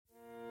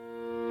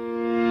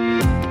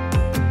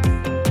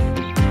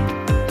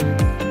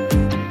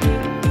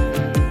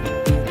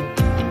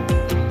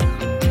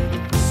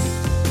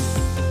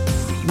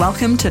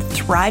Welcome to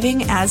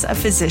Thriving as a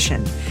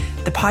Physician,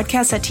 the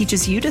podcast that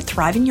teaches you to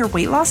thrive in your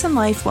weight loss and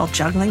life while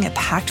juggling a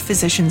packed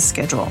physician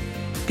schedule,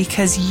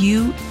 because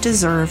you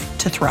deserve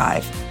to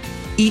thrive.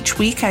 Each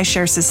week, I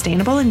share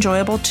sustainable,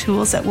 enjoyable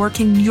tools that work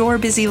in your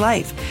busy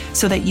life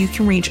so that you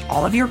can reach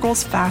all of your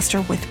goals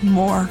faster with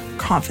more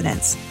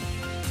confidence.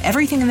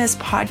 Everything in this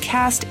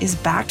podcast is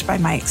backed by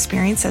my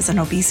experience as an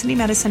obesity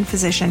medicine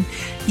physician,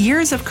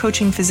 years of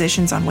coaching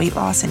physicians on weight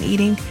loss and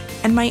eating,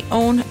 and my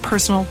own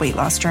personal weight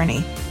loss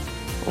journey.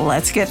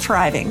 Let's get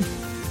thriving.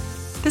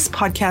 This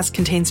podcast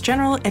contains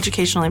general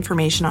educational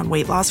information on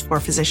weight loss for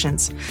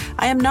physicians.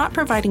 I am not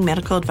providing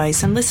medical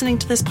advice, and listening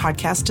to this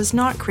podcast does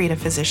not create a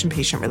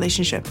physician-patient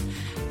relationship.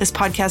 This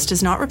podcast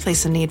does not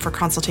replace the need for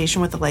consultation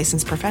with a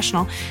licensed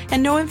professional,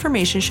 and no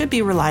information should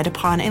be relied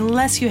upon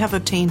unless you have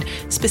obtained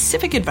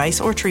specific advice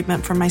or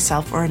treatment from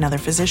myself or another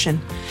physician.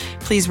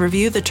 Please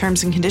review the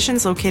terms and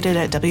conditions located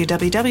at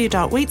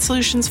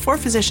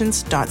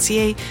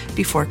www.weightsolutionsforphysicians.ca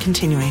before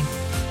continuing.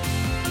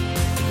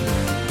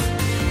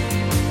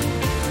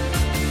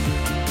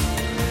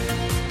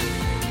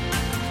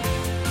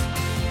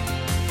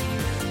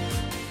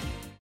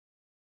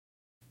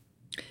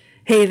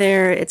 Hey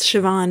there, it's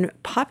Siobhan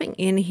popping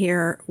in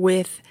here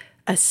with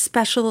a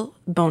special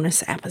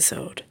bonus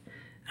episode.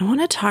 I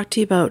want to talk to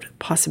you about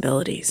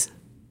possibilities.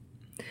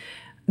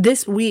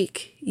 This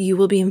week, you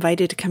will be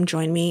invited to come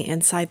join me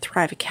inside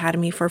Thrive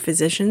Academy for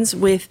Physicians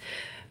with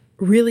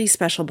really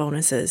special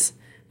bonuses.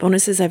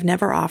 Bonuses I've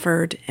never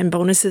offered and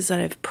bonuses that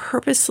I've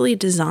purposely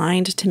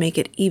designed to make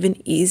it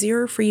even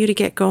easier for you to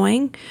get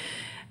going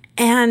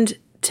and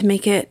to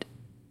make it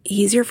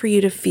easier for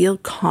you to feel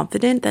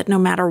confident that no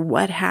matter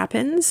what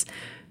happens,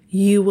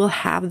 you will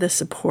have the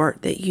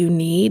support that you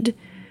need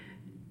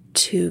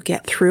to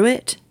get through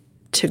it,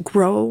 to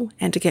grow,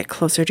 and to get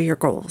closer to your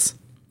goals.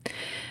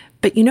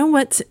 But you know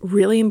what's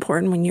really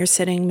important when you're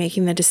sitting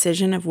making the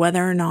decision of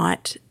whether or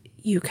not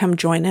you come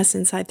join us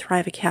inside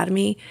Thrive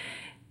Academy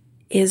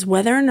is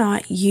whether or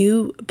not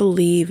you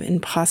believe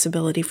in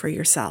possibility for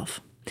yourself.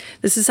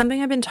 This is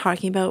something I've been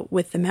talking about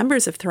with the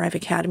members of Thrive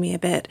Academy a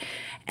bit,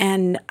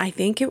 and I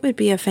think it would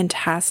be a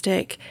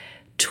fantastic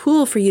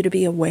tool for you to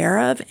be aware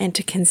of and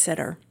to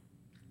consider,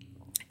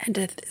 and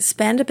to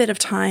spend a bit of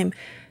time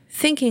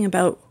thinking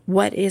about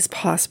what is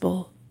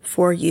possible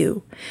for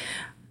you.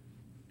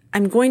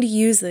 I'm going to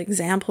use the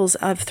examples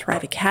of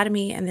Thrive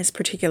Academy and this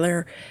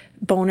particular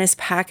bonus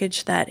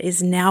package that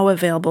is now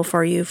available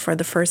for you for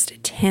the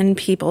first 10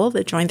 people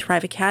that join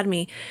Thrive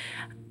Academy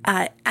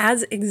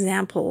as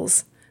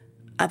examples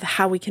of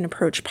how we can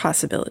approach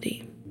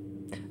possibility.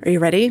 Are you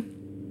ready?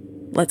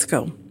 Let's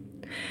go.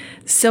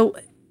 So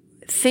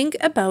think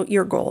about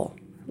your goal.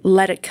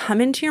 Let it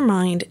come into your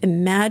mind.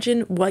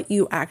 Imagine what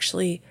you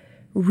actually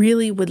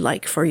really would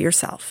like for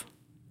yourself.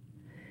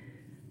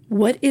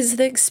 What is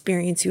the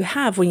experience you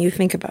have when you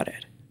think about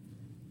it?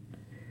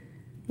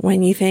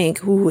 When you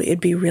think, ooh,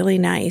 it'd be really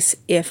nice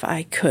if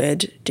I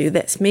could do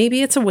this.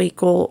 Maybe it's a weight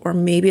goal, or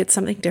maybe it's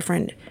something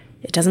different.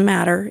 It doesn't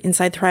matter.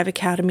 Inside Thrive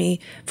Academy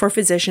for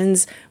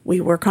physicians,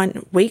 we work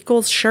on weight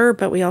goals, sure,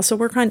 but we also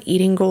work on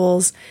eating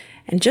goals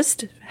and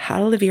just how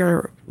to live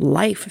your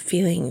life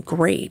feeling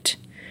great.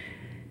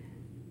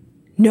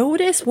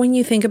 Notice when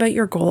you think about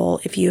your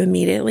goal, if you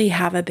immediately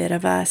have a bit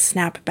of a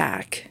snap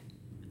back,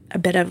 a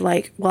bit of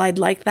like, well, I'd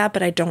like that,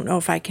 but I don't know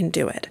if I can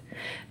do it.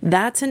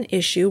 That's an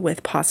issue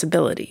with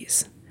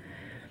possibilities.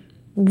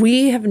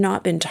 We have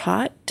not been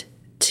taught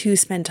to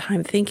spend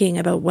time thinking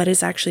about what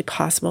is actually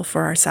possible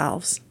for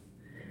ourselves.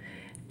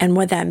 And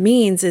what that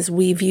means is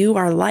we view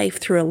our life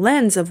through a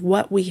lens of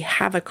what we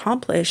have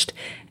accomplished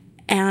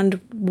and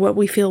what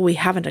we feel we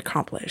haven't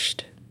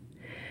accomplished.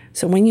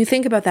 So when you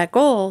think about that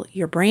goal,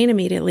 your brain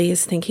immediately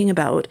is thinking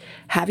about,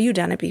 have you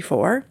done it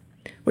before?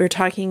 We were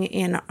talking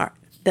in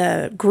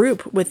the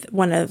group with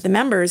one of the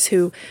members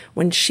who,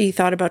 when she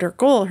thought about her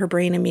goal, her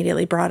brain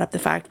immediately brought up the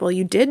fact, well,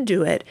 you did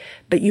do it,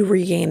 but you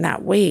regained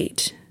that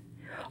weight.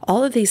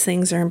 All of these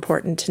things are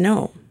important to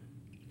know.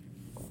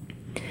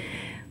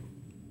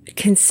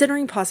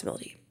 Considering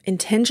possibility,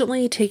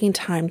 intentionally taking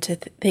time to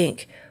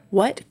think,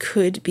 what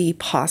could be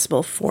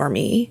possible for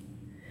me,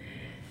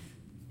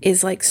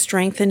 is like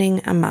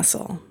strengthening a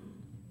muscle.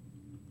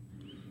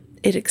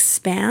 It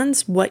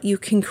expands what you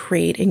can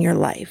create in your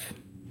life.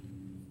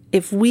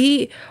 If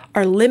we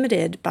are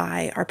limited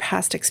by our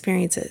past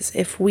experiences,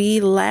 if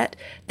we let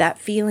that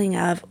feeling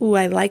of, ooh,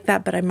 I like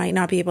that, but I might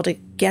not be able to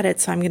get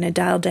it, so I'm going to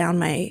dial down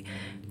my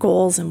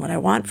goals and what I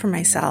want for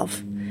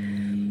myself,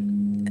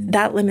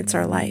 that limits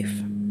our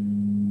life.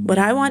 What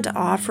I want to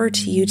offer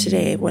to you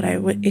today, what I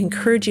would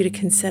encourage you to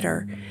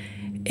consider,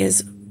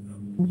 is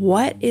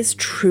what is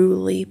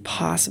truly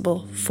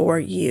possible for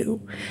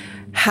you.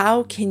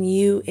 How can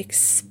you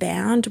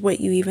expand what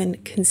you even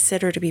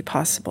consider to be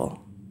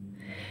possible?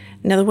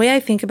 Now, the way I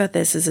think about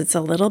this is it's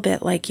a little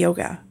bit like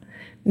yoga,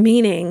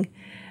 meaning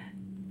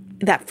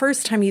that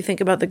first time you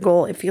think about the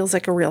goal, it feels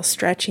like a real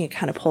stretch and you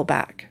kind of pull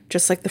back,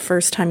 just like the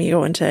first time you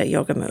go into a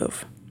yoga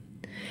move.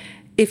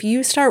 if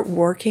you start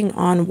working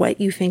on what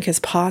you think is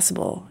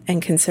possible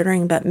and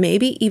considering that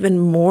maybe even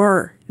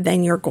more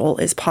than your goal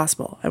is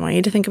possible, I want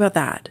you to think about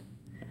that.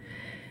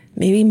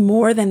 Maybe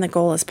more than the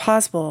goal is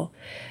possible,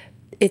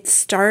 it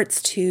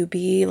starts to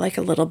be like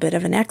a little bit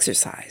of an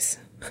exercise.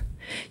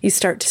 You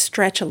start to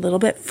stretch a little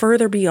bit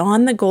further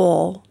beyond the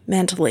goal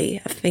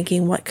mentally of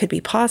thinking what could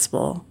be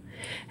possible.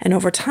 And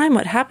over time,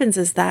 what happens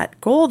is that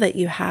goal that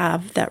you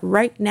have that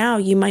right now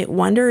you might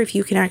wonder if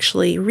you can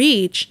actually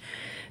reach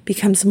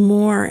becomes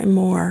more and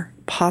more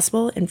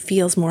possible and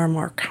feels more and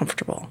more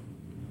comfortable.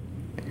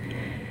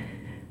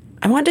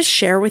 I want to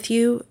share with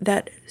you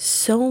that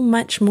so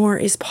much more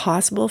is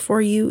possible for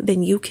you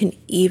than you can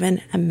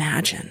even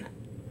imagine.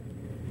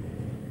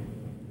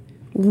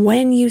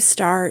 When you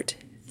start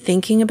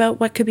thinking about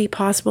what could be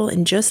possible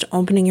and just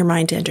opening your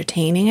mind to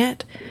entertaining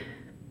it,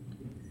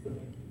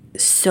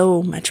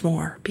 so much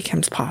more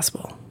becomes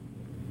possible.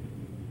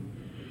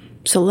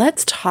 So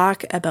let's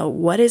talk about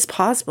what is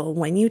possible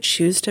when you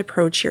choose to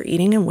approach your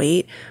eating and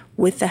weight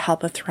with the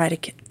help of Thrive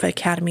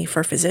Academy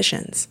for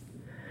Physicians.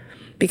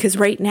 Because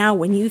right now,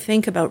 when you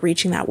think about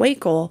reaching that weight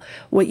goal,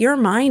 what your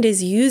mind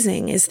is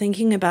using is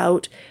thinking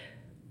about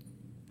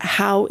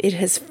how it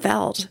has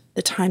felt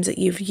the times that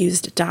you've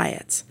used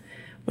diets,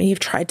 when you've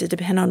tried to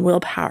depend on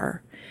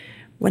willpower,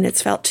 when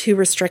it's felt too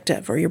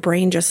restrictive or your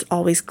brain just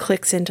always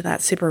clicks into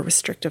that super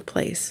restrictive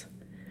place.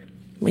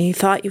 When you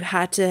thought you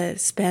had to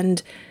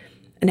spend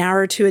an hour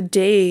or two a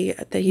day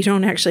that you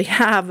don't actually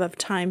have of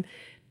time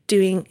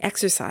doing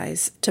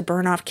exercise to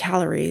burn off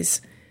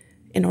calories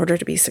in order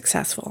to be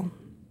successful.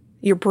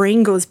 Your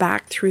brain goes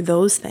back through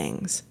those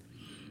things.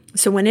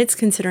 So when it's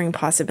considering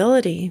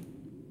possibility,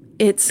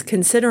 it's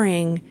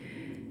considering,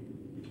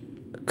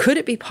 could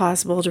it be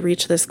possible to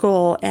reach this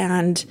goal?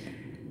 And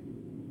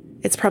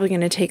it's probably going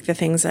to take the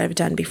things I've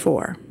done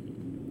before.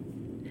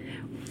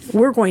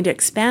 We're going to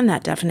expand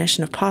that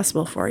definition of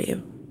possible for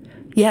you.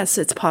 Yes,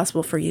 it's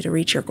possible for you to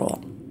reach your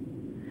goal.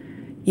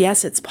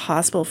 Yes, it's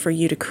possible for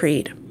you to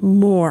create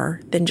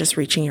more than just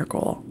reaching your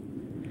goal.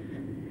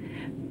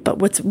 But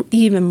what's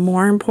even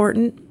more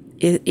important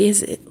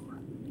is it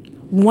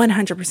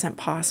 100%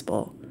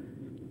 possible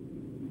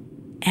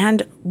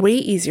and way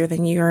easier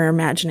than you're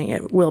imagining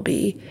it will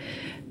be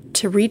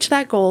to reach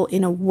that goal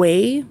in a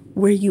way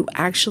where you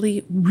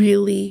actually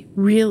really,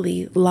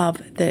 really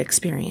love the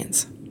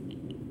experience.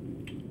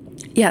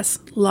 Yes,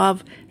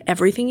 love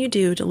everything you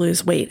do to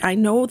lose weight. I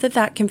know that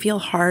that can feel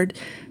hard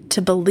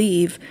to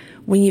believe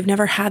when you've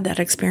never had that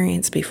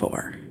experience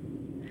before.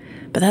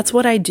 But that's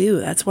what I do.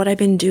 That's what I've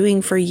been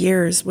doing for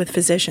years with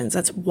physicians.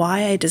 That's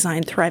why I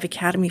designed Thrive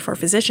Academy for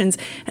Physicians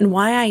and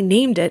why I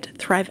named it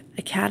Thrive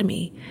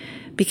Academy.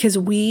 Because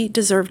we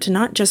deserve to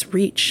not just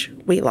reach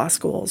weight loss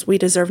goals. We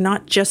deserve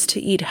not just to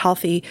eat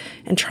healthy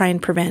and try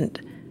and prevent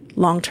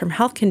long-term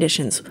health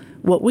conditions.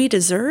 What we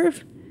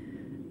deserve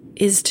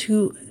is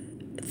to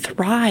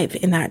thrive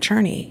in that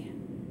journey.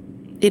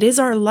 It is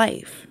our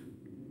life.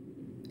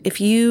 If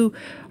you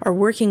are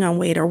working on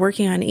weight or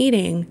working on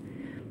eating,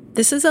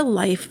 this is a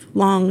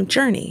lifelong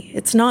journey.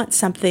 It's not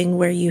something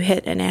where you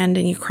hit an end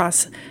and you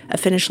cross a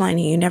finish line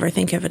and you never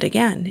think of it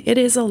again. It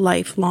is a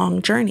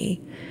lifelong journey.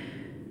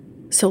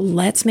 So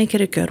let's make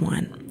it a good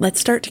one.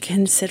 Let's start to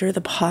consider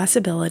the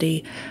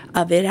possibility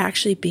of it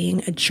actually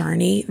being a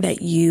journey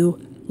that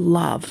you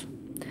love.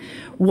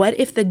 What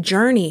if the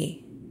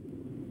journey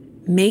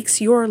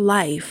makes your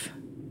life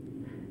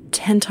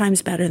 10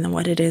 times better than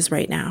what it is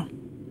right now,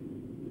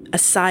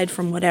 aside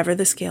from whatever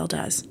the scale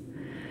does?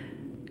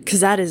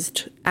 Because that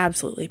is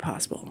absolutely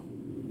possible.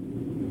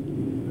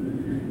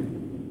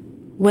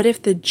 What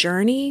if the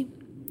journey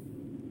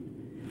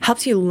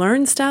helps you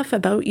learn stuff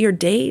about your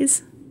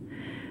days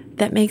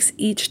that makes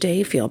each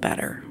day feel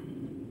better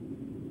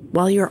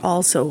while you're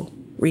also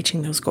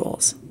reaching those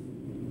goals?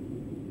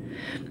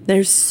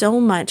 There's so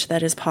much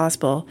that is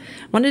possible.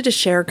 I wanted to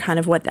share kind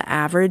of what the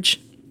average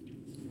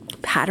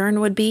pattern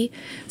would be.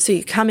 So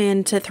you come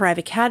into Thrive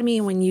Academy,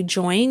 and when you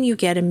join, you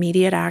get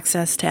immediate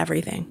access to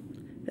everything.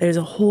 There's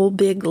a whole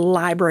big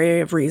library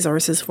of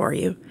resources for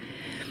you.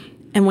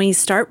 And when you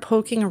start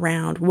poking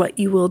around, what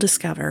you will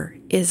discover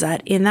is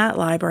that in that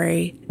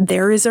library,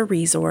 there is a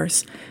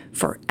resource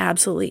for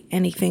absolutely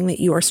anything that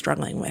you are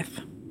struggling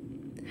with.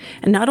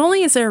 And not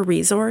only is there a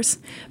resource,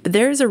 but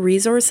there is a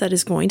resource that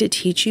is going to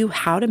teach you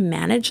how to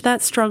manage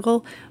that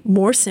struggle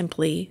more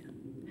simply,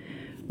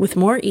 with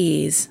more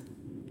ease,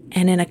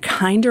 and in a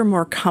kinder,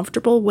 more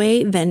comfortable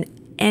way than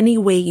any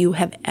way you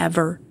have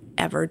ever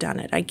done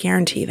it. I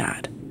guarantee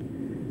that.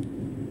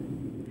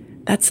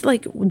 That's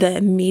like the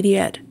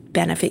immediate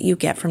benefit you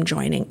get from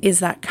joining, is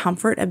that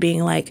comfort of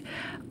being like,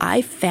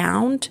 I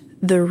found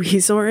the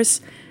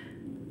resource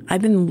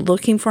I've been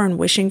looking for and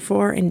wishing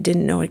for and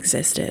didn't know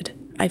existed.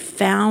 I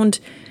found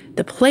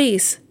the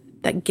place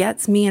that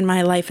gets me in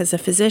my life as a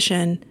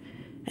physician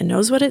and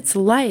knows what it's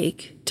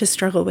like to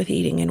struggle with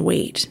eating and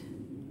weight.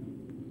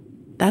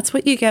 That's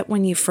what you get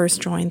when you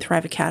first join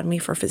Thrive Academy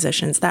for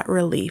Physicians, that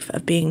relief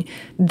of being,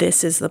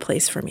 this is the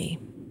place for me.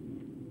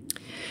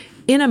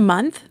 In a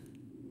month,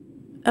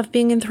 of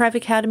being in Thrive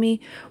Academy,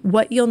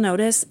 what you'll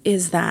notice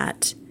is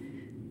that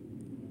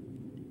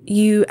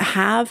you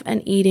have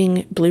an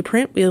eating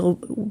blueprint.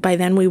 By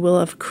then we will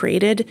have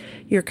created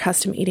your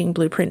custom eating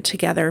blueprint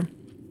together.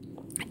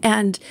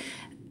 And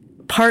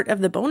part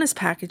of the bonus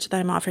package that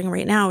I'm offering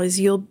right now is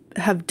you'll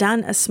have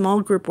done a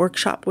small group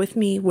workshop with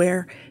me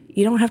where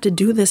you don't have to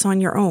do this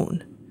on your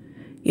own.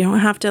 You don't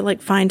have to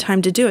find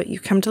time to do it. You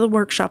come to the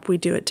workshop, we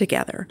do it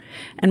together.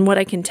 And what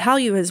I can tell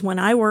you is when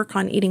I work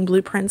on eating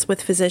blueprints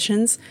with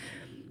physicians,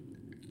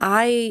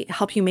 I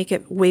help you make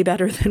it way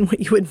better than what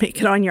you would make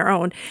it on your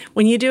own.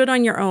 When you do it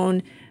on your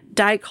own,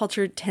 diet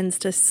culture tends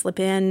to slip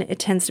in. It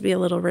tends to be a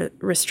little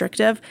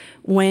restrictive.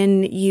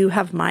 When you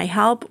have my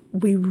help,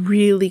 we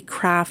really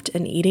craft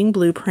an eating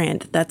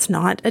blueprint that's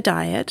not a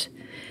diet,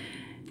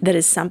 that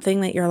is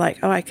something that you're like,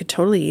 oh, I could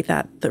totally eat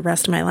that the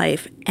rest of my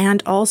life.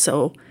 And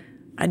also,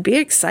 I'd be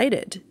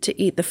excited to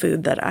eat the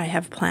food that I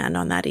have planned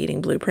on that eating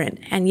blueprint.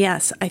 And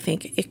yes, I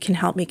think it can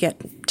help me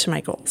get to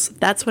my goals.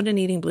 That's what an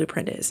eating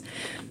blueprint is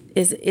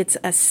it's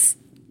a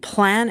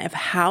plan of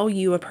how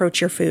you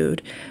approach your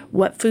food,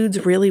 what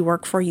foods really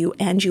work for you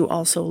and you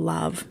also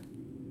love.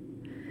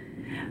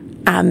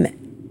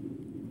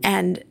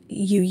 And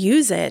you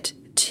use it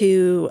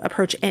to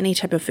approach any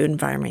type of food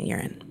environment you're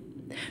in.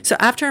 So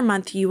after a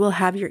month, you will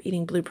have your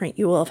eating blueprint.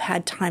 You will have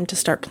had time to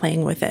start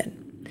playing with it.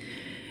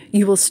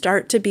 You will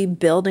start to be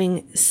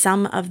building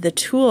some of the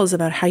tools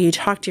about how you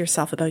talk to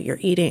yourself about your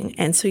eating.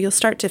 And so you'll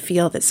start to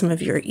feel that some of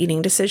your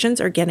eating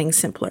decisions are getting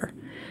simpler.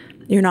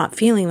 You're not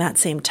feeling that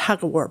same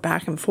tug of war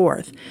back and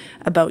forth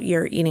about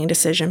your eating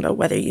decision, about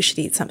whether you should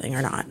eat something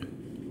or not.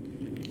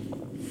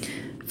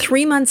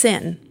 3 months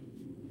in,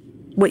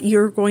 what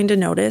you're going to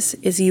notice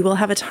is you will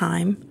have a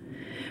time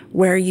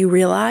where you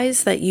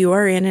realize that you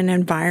are in an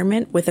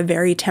environment with a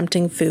very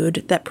tempting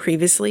food that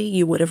previously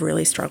you would have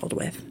really struggled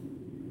with.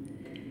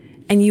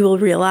 And you will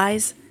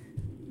realize,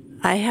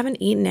 I haven't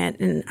eaten it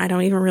and I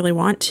don't even really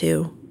want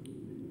to.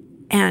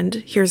 And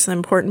here's the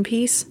important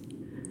piece.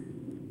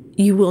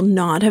 You will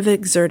not have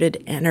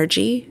exerted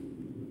energy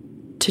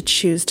to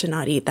choose to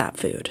not eat that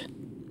food.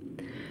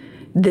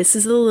 This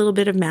is a little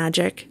bit of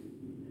magic.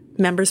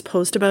 Members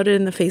post about it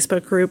in the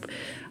Facebook group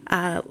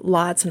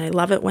lots, and I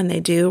love it when they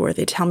do, or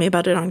they tell me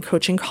about it on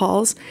coaching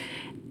calls.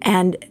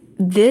 And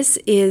this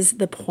is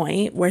the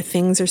point where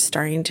things are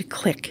starting to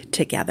click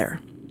together.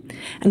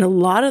 And a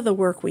lot of the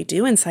work we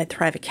do inside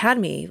Thrive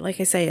Academy,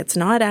 like I say, it's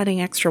not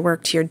adding extra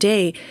work to your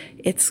day,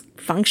 it's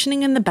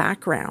functioning in the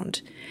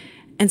background.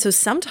 And so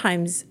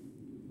sometimes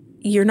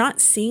you're not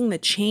seeing the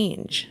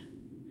change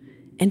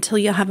until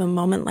you have a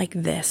moment like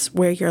this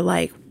where you're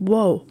like,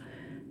 whoa,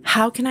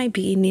 how can I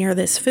be near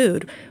this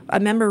food? A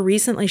member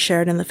recently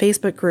shared in the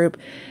Facebook group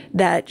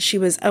that she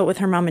was out with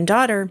her mom and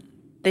daughter.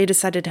 They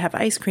decided to have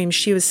ice cream.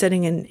 She was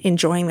sitting and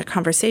enjoying the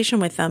conversation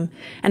with them.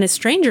 And a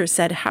stranger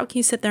said, how can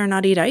you sit there and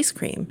not eat ice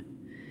cream?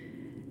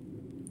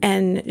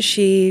 And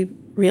she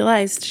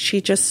realized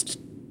she just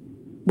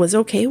was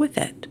okay with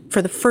it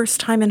for the first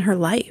time in her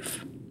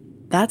life.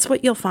 That's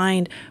what you'll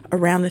find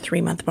around the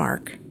 3-month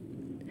mark.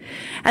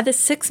 At the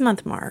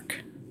 6-month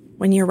mark,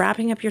 when you're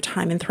wrapping up your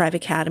time in Thrive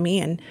Academy,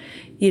 and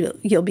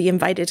you'll be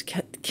invited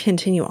to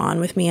continue on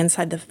with me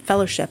inside the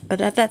fellowship,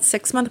 but at that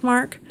 6-month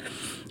mark,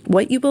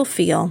 what you will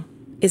feel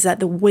is that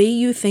the way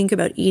you think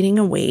about eating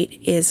and weight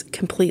is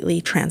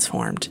completely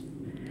transformed.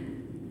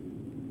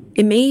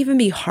 It may even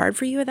be hard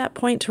for you at that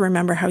point to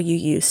remember how you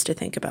used to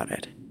think about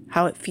it,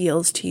 how it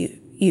feels to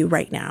you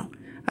right now.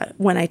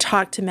 When I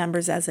talk to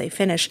members as they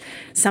finish,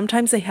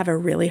 sometimes they have a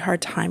really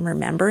hard time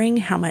remembering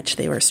how much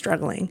they were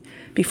struggling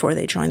before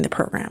they joined the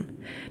program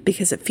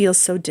because it feels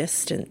so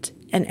distant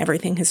and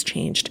everything has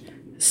changed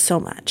so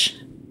much.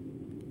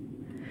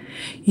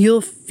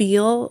 You'll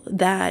feel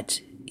that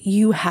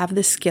you have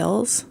the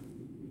skills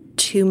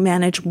to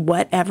manage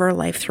whatever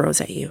life throws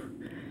at you.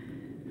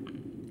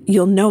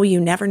 You'll know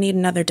you never need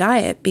another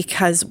diet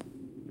because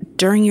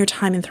during your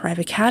time in Thrive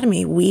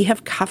Academy, we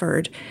have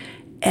covered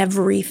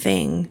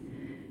everything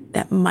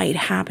that might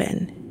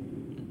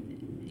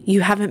happen.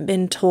 You haven't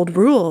been told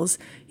rules,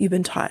 you've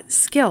been taught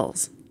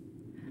skills.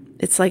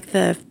 It's like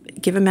the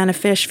give a man a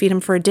fish, feed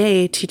him for a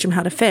day, teach him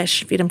how to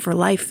fish, feed him for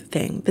life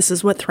thing. This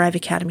is what Thrive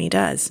Academy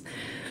does.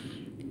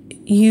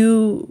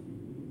 You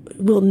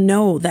will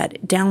know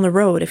that down the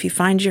road, if you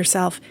find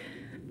yourself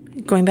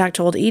going back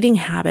to old eating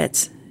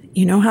habits,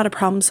 you know how to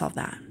problem solve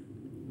that.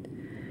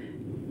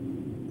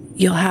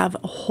 You'll have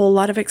a whole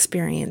lot of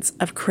experience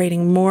of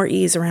creating more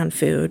ease around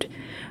food,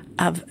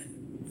 of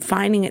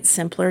finding it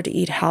simpler to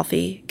eat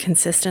healthy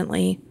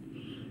consistently,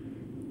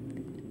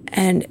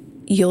 and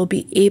you'll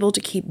be able to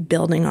keep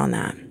building on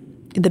that.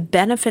 The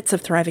benefits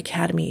of Thrive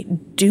Academy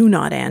do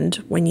not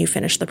end when you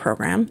finish the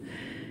program.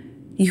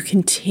 You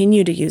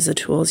continue to use the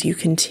tools, you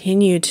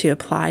continue to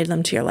apply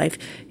them to your life,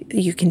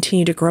 you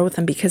continue to grow with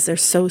them because they're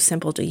so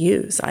simple to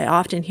use. I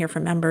often hear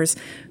from members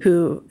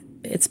who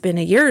it's been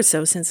a year or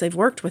so since they've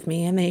worked with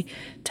me and they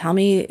tell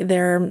me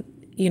they're,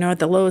 at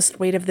the lowest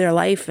weight of their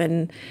life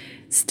and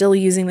still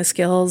using the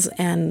skills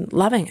and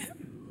loving it.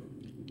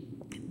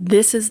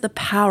 This is the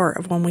power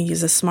of when we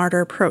use a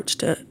smarter approach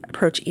to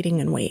approach eating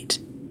and weight.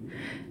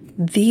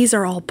 These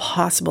are all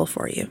possible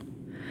for you.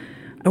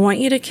 I want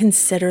you to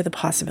consider the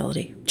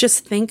possibility.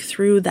 Just think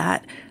through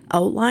that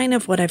outline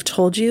of what I've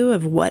told you,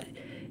 of what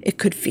it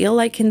could feel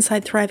like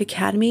inside Thrive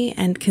Academy,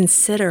 and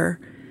consider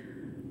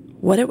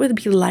what it would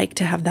be like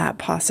to have that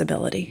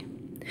possibility.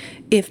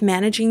 If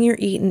managing your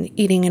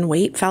eating and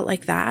weight felt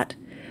like that,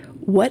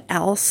 what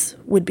else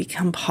would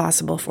become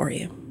possible for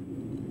you?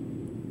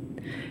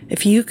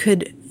 If you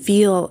could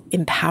feel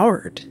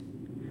empowered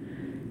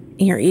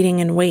in your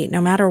eating and weight, no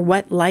matter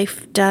what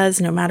life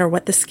does, no matter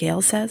what the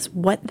scale says,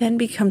 what then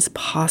becomes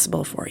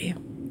possible for you?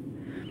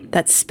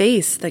 That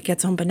space that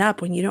gets opened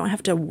up when you don't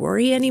have to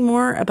worry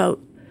anymore about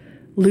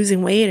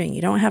losing weight and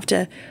you don't have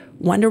to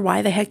wonder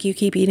why the heck you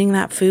keep eating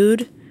that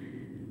food.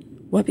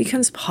 What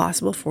becomes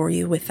possible for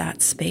you with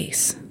that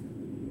space?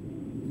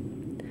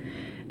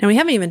 Now, we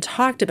haven't even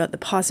talked about the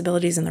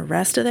possibilities in the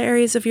rest of the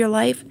areas of your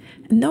life,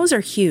 and those are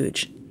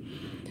huge.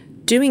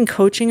 Doing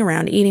coaching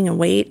around eating and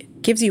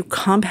weight gives you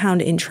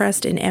compound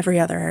interest in every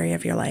other area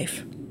of your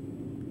life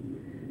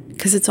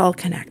because it's all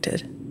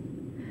connected.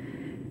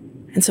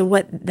 And so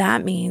what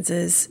that means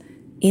is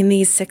in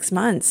these 6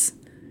 months,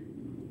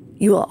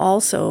 you will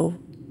also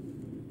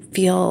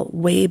feel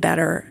way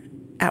better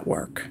at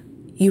work.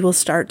 You will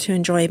start to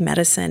enjoy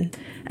medicine.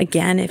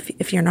 Again,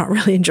 if you're not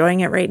really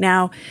enjoying it right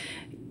now,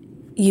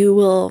 you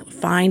will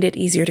find it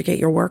easier to get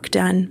your work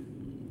done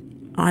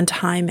on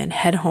time and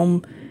head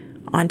home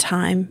on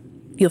time.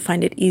 You'll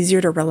find it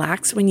easier to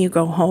relax when you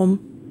go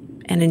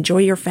home and enjoy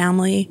your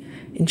family,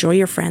 enjoy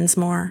your friends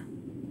more.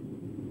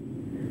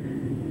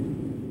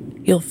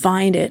 You'll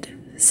find it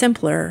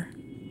simpler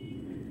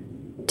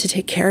to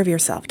take care of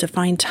yourself, to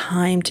find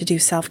time to do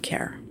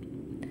self-care.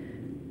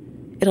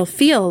 It'll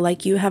feel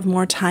like you have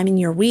more time in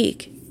your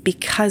week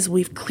because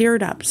we've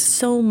cleared up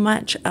so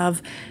much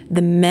of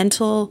the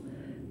mental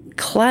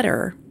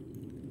clutter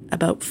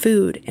about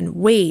food and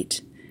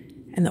weight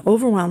and the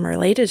overwhelm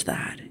related to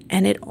that.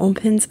 And it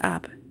opens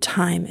up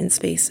time and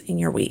space in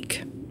your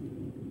week.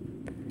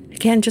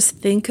 Again, just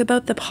think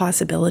about the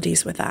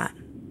possibilities with that.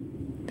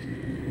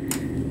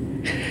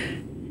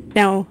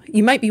 Now,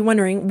 you might be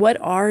wondering,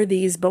 what are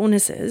these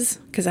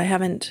bonuses? Because I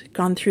haven't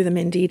gone through them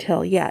in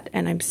detail yet,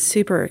 and I'm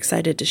super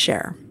excited to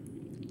share.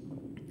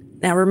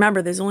 Now,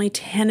 remember, there's only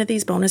 10 of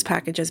these bonus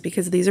packages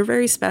because these are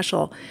very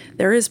special.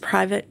 There is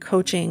private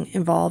coaching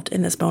involved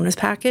in this bonus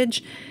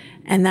package,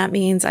 and that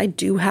means I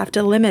do have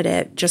to limit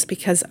it just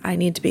because I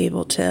need to be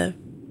able to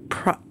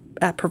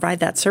provide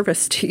that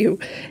service to you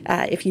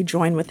if you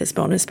join with this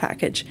bonus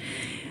package.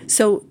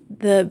 So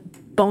the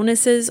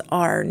bonuses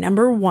are,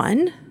 number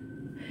 1,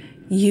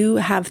 you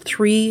have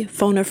 3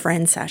 phone a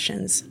friend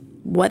sessions.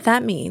 What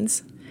that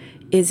means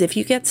is if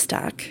you get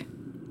stuck,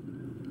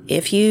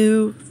 if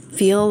you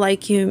feel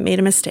like you made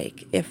a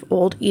mistake, if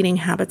old eating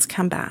habits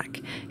come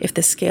back, if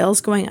the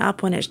scale's going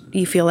up when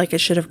you feel like it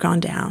should have gone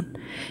down,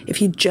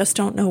 if you just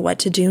don't know what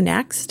to do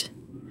next,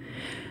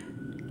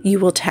 you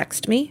will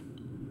text me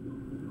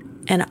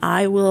and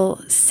I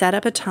will set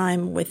up a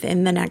time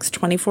within the next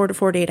 24 to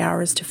 48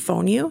 hours to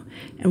phone you,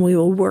 and we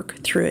will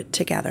work through it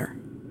together.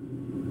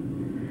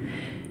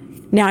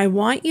 Now, I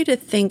want you to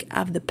think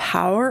of the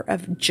power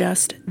of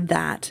just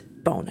that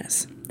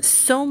bonus.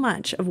 So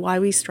much of why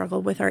we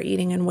struggle with our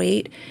eating and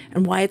weight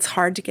and why it's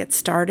hard to get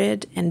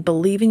started and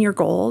believe in your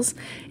goals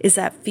is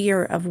that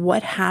fear of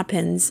what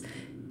happens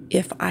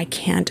if I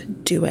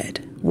can't do it.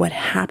 What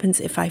happens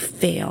if I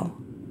fail?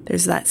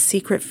 There's that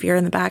secret fear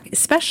in the back,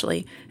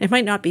 especially, it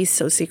might not be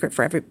so secret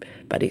for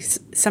everybody.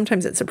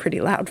 Sometimes it's a pretty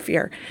loud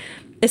fear,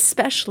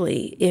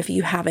 especially if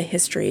you have a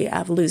history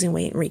of losing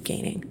weight and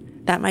regaining.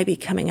 That might be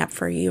coming up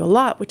for you a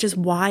lot, which is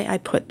why I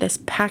put this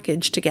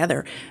package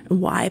together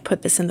and why I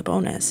put this in the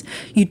bonus.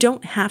 You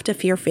don't have to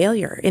fear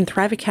failure. In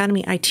Thrive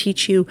Academy, I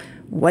teach you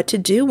what to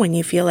do when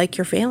you feel like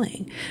you're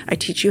failing. I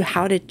teach you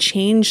how to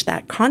change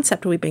that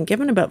concept we've been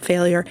given about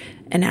failure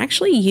and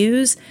actually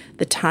use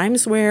the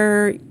times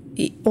where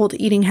old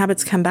eating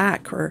habits come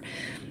back or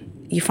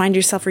you find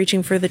yourself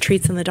reaching for the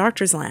treats in the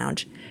doctor's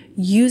lounge,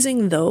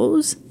 using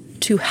those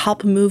to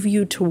help move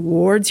you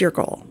towards your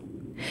goal.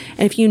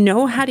 And if you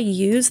know how to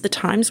use the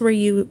times where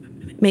you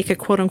make a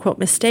quote unquote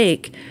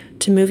mistake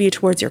to move you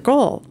towards your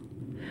goal,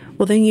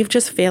 well, then you've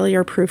just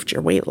failure proofed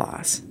your weight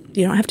loss.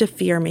 You don't have to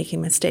fear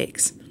making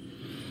mistakes.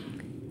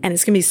 And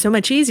it's going to be so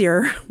much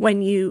easier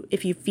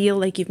if you feel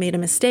like you've made a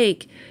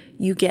mistake,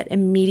 you get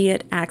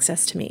immediate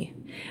access to me.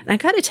 And I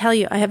got to tell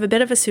you, I have a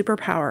bit of a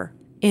superpower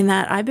in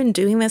that I've been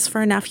doing this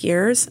for enough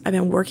years. I've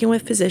been working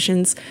with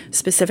physicians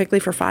specifically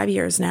for 5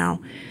 years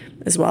now,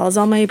 as well as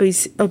all my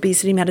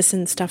obesity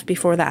medicine stuff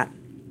before that.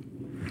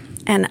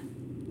 And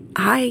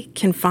I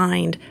can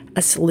find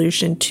a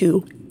solution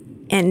to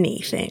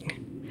anything.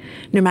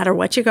 No matter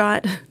what you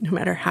got, no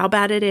matter how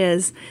bad it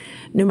is,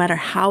 no matter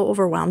how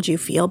overwhelmed you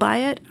feel by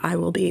it, I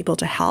will be able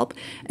to help.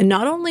 And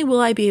not only will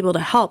I be able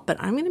to help, but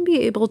I'm going to be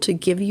able to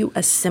give you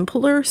a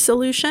simpler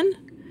solution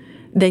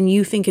than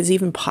you think is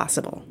even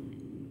possible.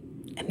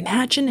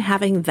 Imagine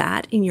having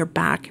that in your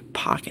back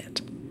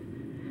pocket.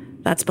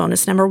 That's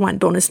bonus number 1.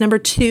 Bonus number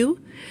 2,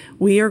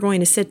 we are going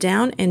to sit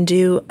down and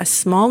do a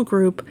small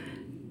group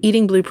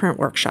eating blueprint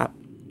workshop.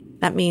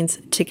 That means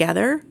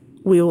together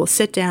we will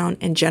sit down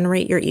and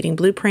generate your eating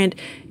blueprint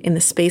in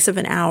the space of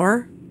an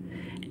hour.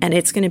 And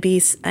it's going to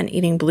be an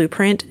eating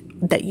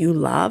blueprint that you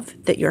love,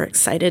 that you're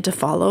excited to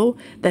follow,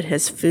 that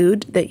has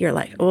food that you're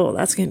like, oh,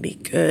 that's going to be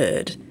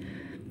good.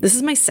 This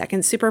is my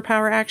second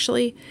superpower,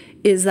 actually,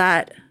 is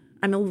that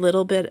I'm a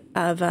little bit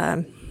of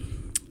a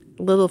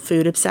little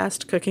food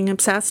obsessed, cooking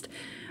obsessed.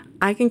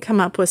 I can come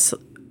up with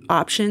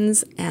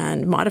options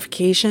and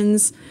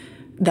modifications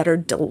that are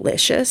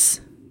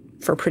delicious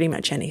for pretty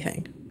much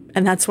anything.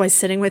 And that's why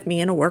sitting with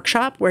me in a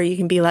workshop where you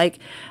can be like,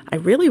 I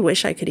really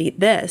wish I could eat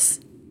this.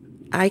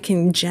 I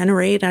can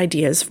generate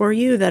ideas for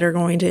you that are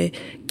going to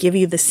give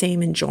you the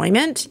same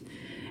enjoyment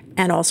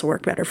and also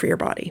work better for your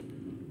body.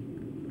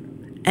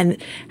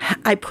 And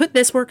I put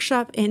this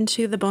workshop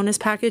into the bonus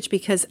package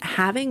because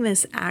having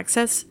this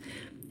access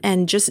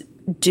and just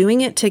doing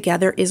it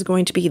together is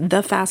going to be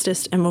the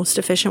fastest and most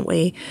efficient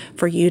way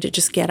for you to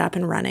just get up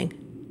and running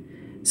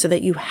so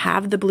that you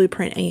have the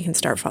blueprint and you can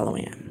start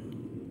following it.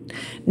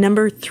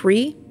 Number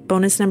 3,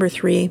 bonus number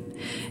 3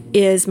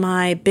 is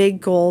my Big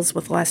Goals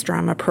with Less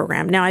Drama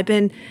program. Now, I've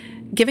been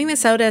giving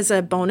this out as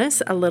a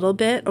bonus a little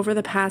bit over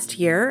the past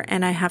year,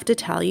 and I have to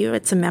tell you,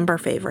 it's a member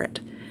favorite.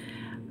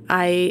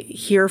 I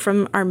hear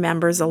from our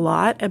members a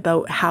lot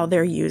about how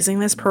they're using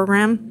this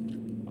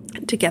program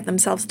to get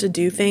themselves to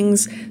do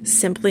things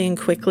simply and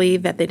quickly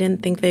that they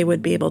didn't think they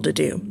would be able to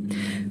do.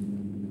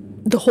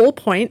 The whole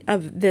point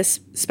of this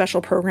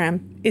special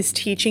program is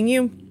teaching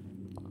you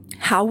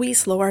how we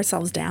slow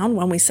ourselves down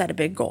when we set a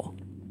big goal,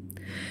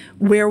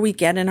 where we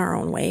get in our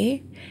own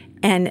way,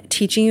 and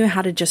teaching you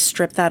how to just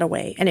strip that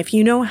away. And if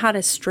you know how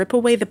to strip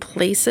away the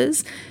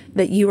places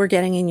that you are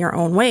getting in your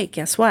own way,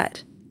 guess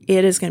what?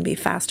 It is going to be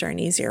faster and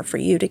easier for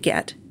you to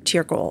get to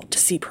your goal, to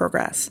see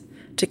progress,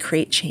 to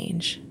create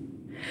change.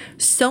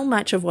 So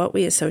much of what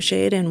we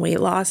associate in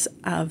weight loss,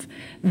 of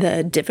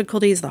the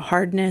difficulties, the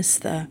hardness,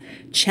 the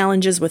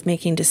challenges with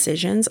making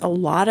decisions, a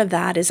lot of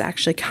that is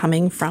actually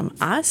coming from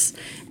us,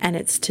 and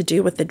it's to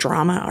do with the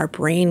drama our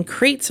brain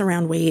creates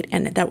around weight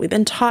and that we've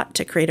been taught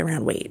to create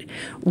around weight.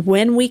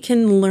 When we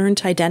can learn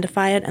to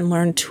identify it and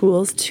learn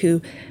tools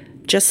to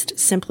just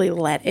simply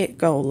let it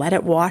go, let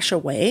it wash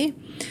away,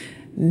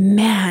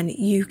 man,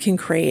 you can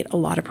create a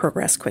lot of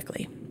progress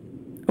quickly.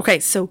 Okay,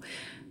 so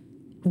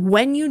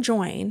when you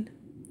join,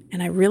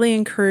 and I really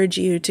encourage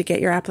you to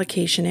get your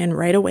application in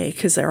right away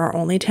because there are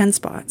only 10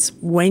 spots.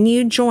 When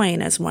you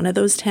join as one of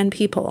those 10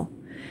 people,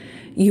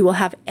 you will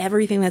have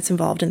everything that's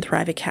involved in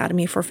Thrive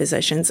Academy for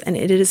Physicians, and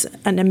it is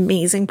an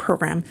amazing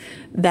program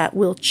that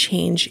will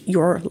change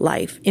your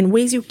life in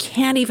ways you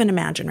can't even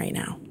imagine right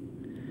now.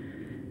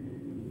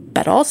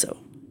 But also,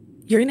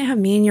 you're going to have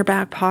me in your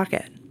back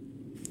pocket.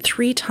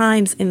 3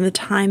 times in the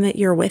time that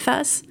you're with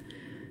us,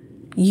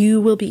 you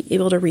will be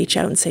able to reach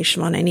out and say,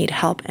 Siobhan, I need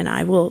help, and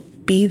I will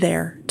be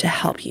there to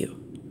help you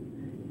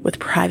with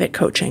private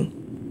coaching.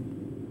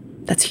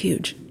 That's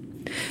huge.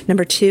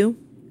 Number 2,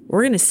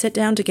 we're going to sit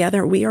down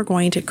together. We are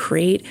going to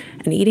create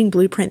an eating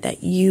blueprint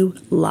that you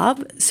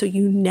love so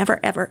you never,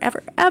 ever,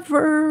 ever,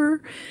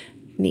 ever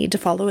need to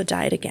follow a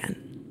diet again.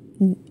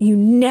 You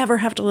never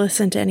have to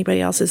listen to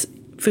anybody else's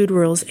food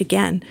rules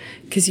again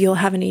because you'll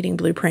have an eating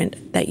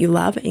blueprint that you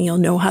love and you'll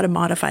know how to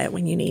modify it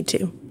when you need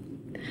to.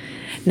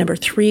 Number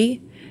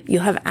 3,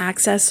 you'll have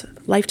access,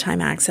 lifetime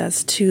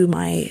access to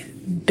my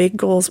Big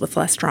Goals with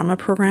Less Drama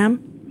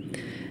program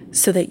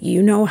so that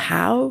you know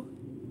how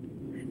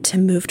to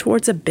move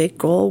towards a big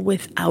goal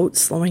without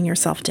slowing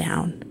yourself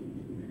down.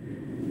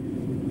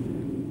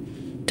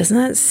 Doesn't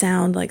that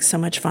sound like so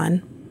much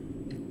fun?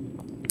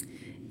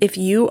 If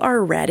you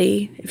are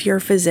ready, if you're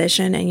a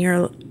physician and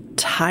you're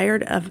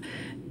tired of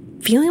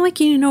feeling like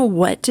you know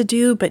what to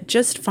do, but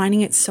just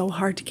finding it so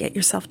hard to get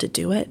yourself to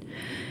do it,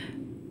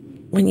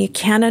 when you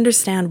can't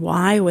understand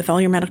why with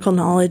all your medical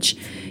knowledge,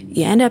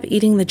 you end up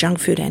eating the junk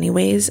food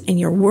anyways, and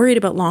you're worried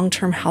about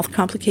long-term health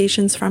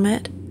complications from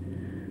it,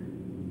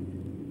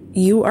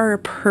 you are a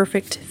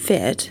perfect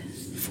fit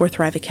for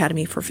Thrive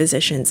Academy for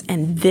Physicians,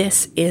 and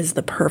this is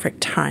the perfect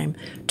time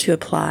to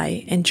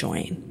apply and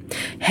join.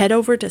 Head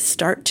over to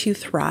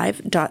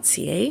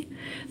start2thrive.ca.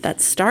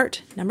 That's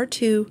start, number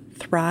 2,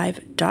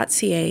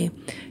 thrive.ca.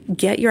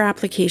 Get your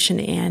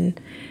application in.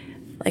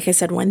 Like I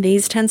said, when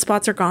these 10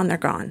 spots are gone, they're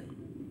gone.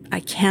 I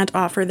can't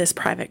offer this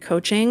private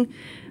coaching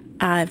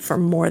for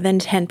more than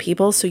 10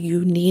 people, so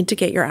you need to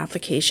get your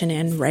application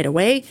in right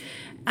away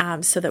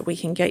so that we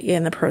can get you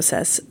in the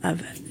process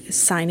of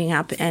signing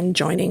up and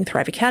joining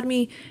Thrive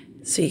Academy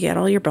so you get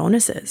all your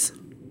bonuses.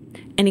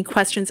 Any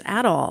questions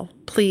at all,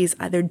 please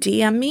either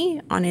DM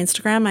me on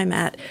Instagram. I'm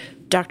at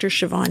Dr.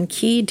 Siobhan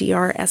Key,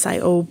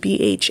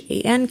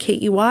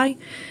 DrSiobhankey,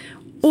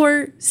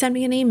 or send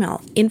me an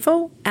email,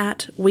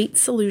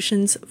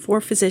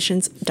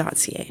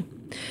 info@weightsolutionsforphysicians.ca.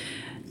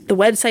 The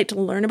website to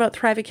learn about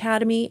Thrive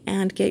Academy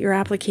and get your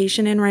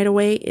application in right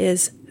away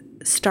is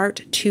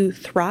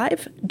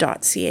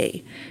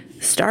start2thrive.ca.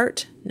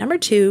 Start, number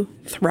 2,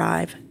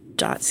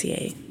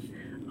 thrive.ca.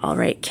 All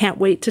right. Can't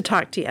wait to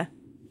talk to you.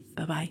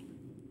 Bye-bye.